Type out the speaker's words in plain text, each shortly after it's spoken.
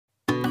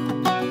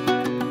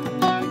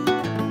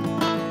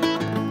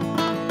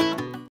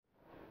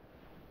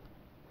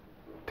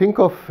think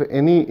of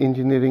any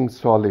engineering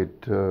solid,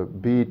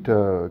 be it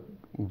a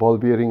ball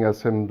bearing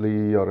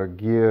assembly or a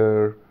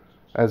gear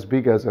as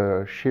big as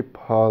a ship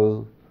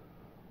hull,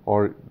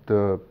 or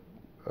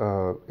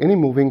any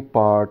moving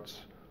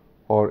parts,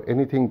 or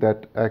anything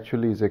that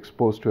actually is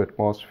exposed to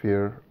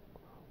atmosphere.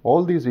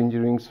 All these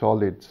engineering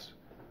solids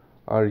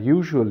are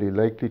usually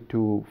likely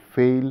to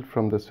fail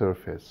from the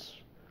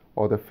surface,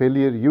 or the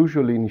failure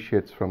usually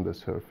initiates from the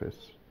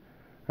surface.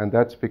 And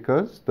that's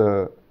because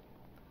the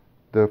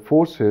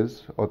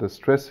forces or the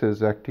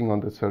stresses acting on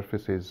the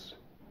surface is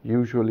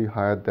usually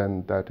higher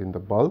than that in the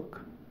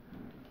bulk.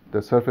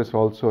 The surface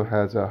also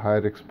has a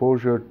higher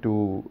exposure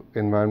to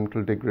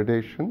environmental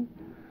degradation.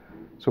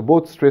 So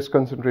both stress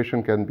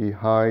concentration can be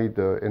high,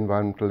 the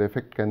environmental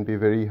effect can be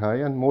very high,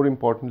 and more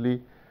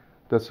importantly,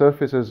 the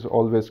surfaces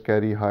always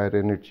carry higher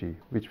energy,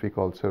 which we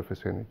call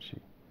surface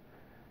energy.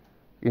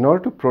 In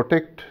order to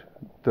protect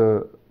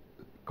the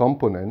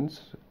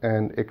components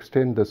and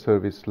extend the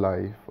service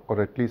life,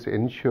 or at least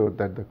ensure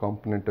that the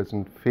component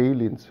doesn't fail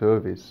in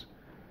service,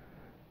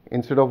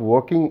 instead of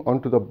working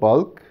onto the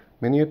bulk,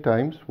 many a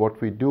times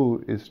what we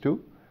do is to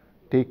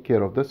take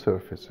care of the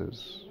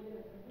surfaces,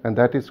 and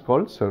that is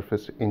called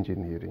surface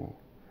engineering.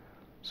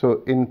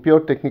 So in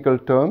pure technical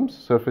terms,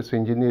 surface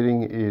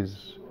engineering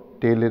is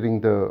tailoring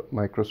the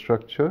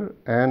microstructure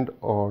and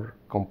or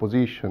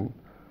composition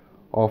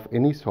of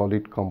any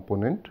solid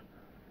component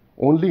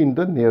only in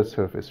the near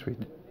surface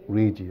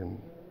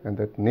region, and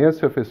that near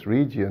surface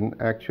region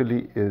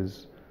actually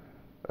is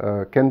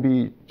can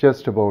be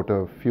just about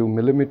a few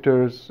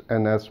millimeters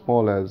and as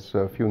small as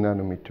a few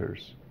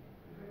nanometers.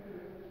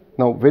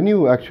 Now, when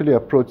you actually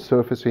approach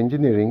surface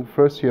engineering,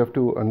 first you have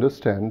to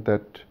understand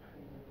that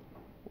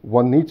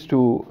one needs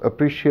to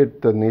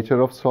appreciate the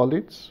nature of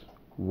solids.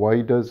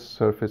 Why does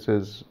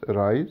surfaces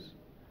rise,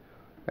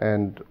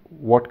 and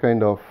what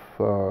kind of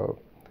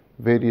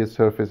various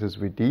surfaces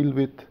we deal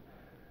with,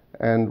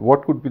 and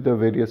what could be the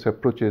various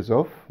approaches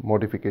of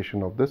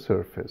modification of the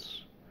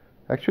surface.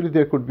 Actually,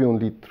 there could be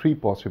only three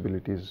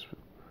possibilities.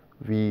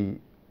 We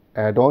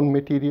add on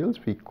materials,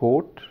 we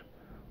coat,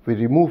 we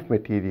remove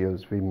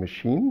materials, we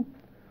machine,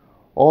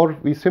 or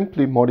we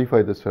simply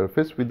modify the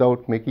surface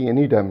without making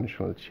any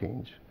dimensional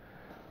change.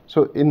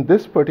 So in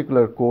this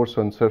particular course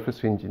on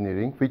surface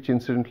engineering, which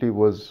incidentally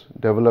was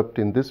developed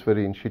in this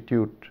very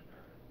institute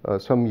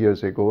some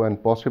years ago,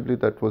 and possibly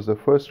that was the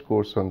first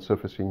course on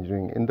surface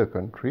engineering in the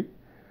country,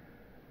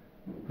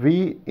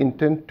 we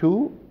intend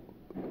to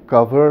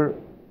cover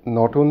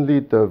not only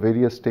the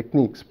various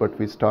techniques, but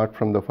we start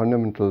from the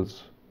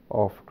fundamentals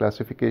of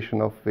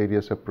classification of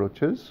various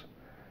approaches,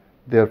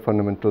 their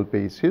fundamental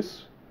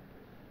basis.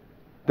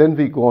 Then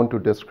we go on to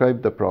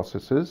describe the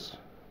processes,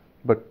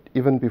 but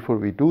even before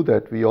we do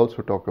that, we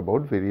also talk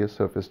about various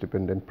surface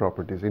dependent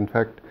properties. In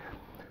fact,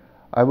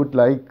 I would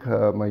like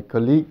my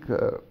colleague,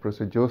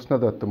 Professor Jyotsna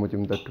Datta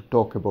Majumdar, to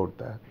talk about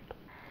that.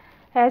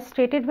 As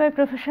stated by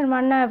Professor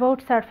Manna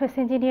about surface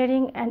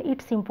engineering and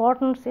its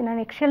importance in an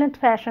excellent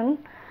fashion,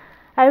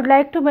 I would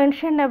like to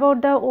mention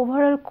about the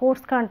overall course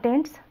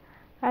contents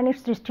and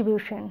its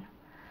distribution.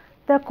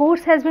 The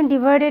course has been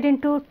divided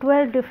into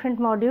 12 different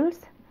modules,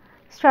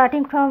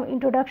 starting from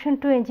Introduction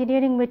to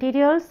Engineering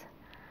Materials,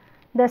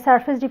 the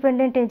surface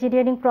dependent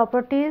engineering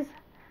properties,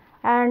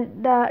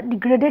 and the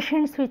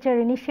degradations which are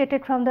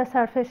initiated from the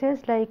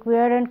surfaces like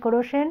wear and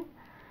corrosion,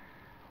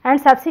 and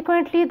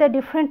subsequently the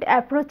different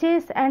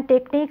approaches and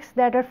techniques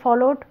that are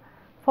followed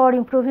for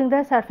improving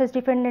the surface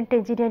dependent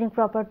engineering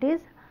properties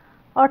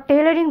or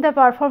tailoring the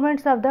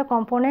performance of the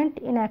component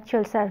in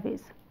actual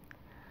service.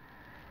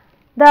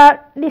 The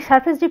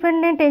surface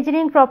dependent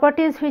engineering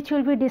properties which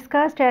will be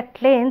discussed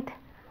at length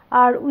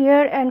are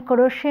wear and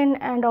corrosion,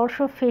 and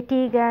also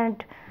fatigue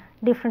and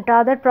different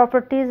other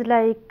properties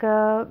like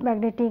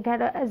magnetic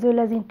and as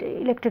well as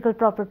electrical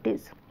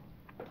properties.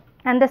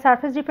 And the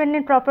surface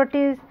dependent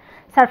properties,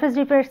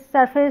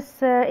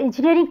 surface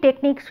engineering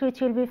techniques which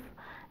will be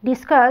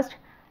discussed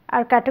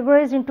are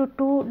categorized into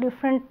two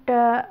different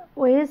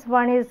ways.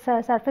 One is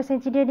surface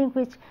engineering,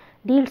 which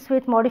deals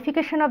with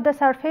modification of the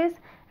surface,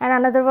 and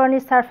another one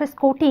is surface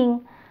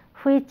coating,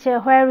 which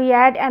where we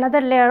add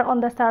another layer on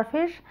the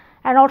surface,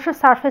 and also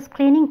surface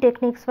cleaning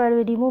techniques where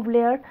we remove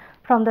layer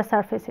from the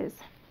surfaces.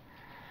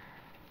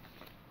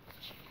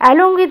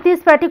 Along with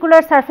these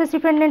particular surface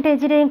dependent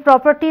engineering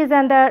properties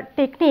and the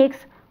techniques,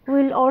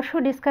 we will also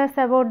discuss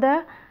about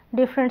the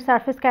different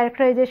surface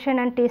characterization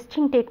and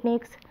testing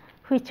techniques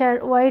which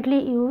are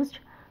widely used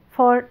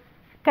for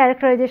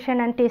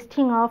characterization and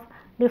testing of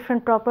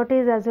different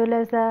properties as well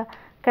as the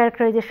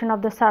characterization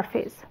of the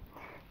surface.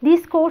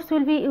 This course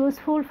will be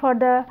useful for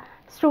the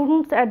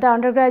students at the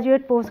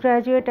undergraduate,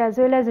 postgraduate as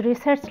well as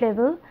research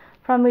level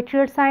from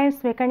material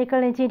science,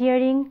 mechanical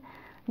engineering,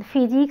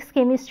 physics,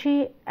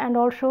 chemistry, and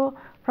also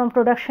from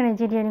production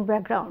engineering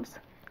backgrounds.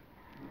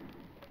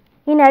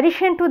 In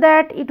addition to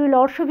that, it will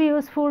also be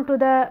useful to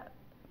the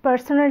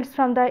personnel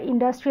from the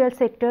industrial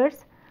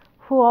sectors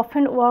who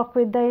often work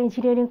with the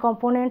engineering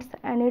components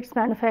and its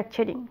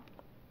manufacturing.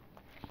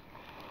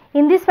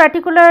 In this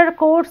particular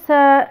course,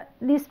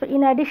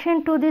 in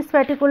addition to this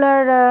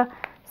particular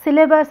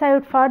syllabus, I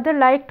would further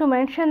like to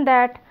mention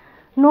that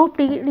no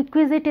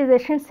prerequisite is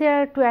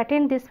essential to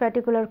attend this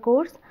particular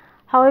course.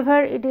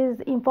 However, it is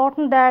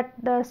important that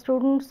the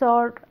students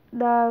or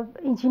the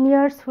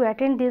engineers who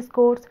attend this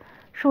course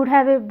should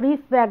have a brief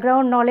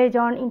background knowledge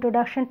on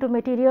introduction to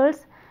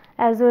materials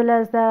as well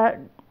as the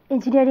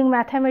engineering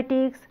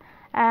mathematics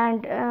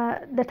and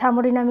the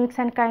thermodynamics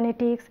and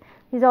kinetics.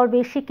 These are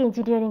basic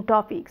engineering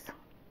topics.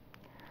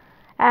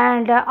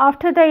 And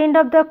after the end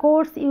of the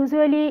course,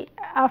 usually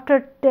after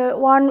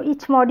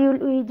each module,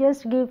 we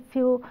just give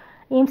few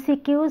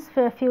MCQs,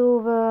 a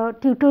few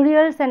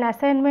tutorials and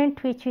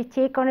assignment which we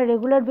check on a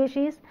regular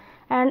basis,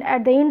 and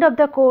at the end of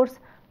the course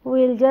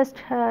we will just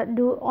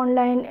do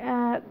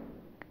online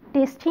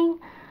testing,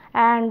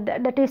 and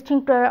the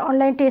testing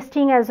online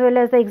testing as well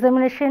as the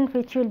examination,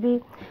 which will be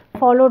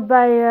followed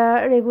by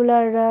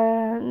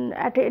regular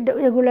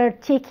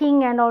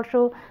checking, and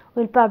also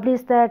we will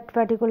publish that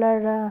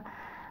particular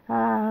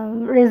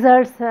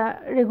results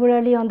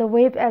regularly on the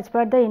web as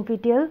per the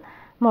NPTEL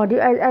module,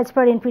 as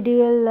per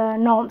NPTEL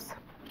norms.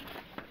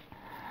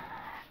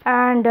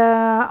 And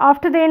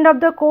after the end of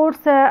the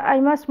course,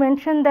 I must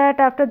mention that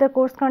after the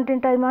course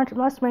content, I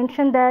must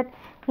mention that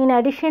in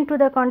addition to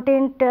the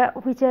content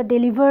which are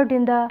delivered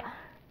in the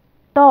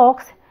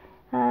talks,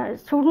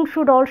 students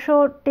should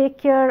also take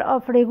care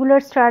of regular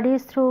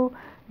studies through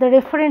the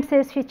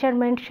references which are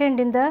mentioned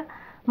in the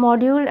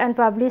module and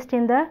published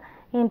in the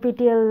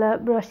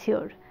NPTEL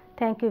brochure.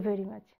 Thank you very much.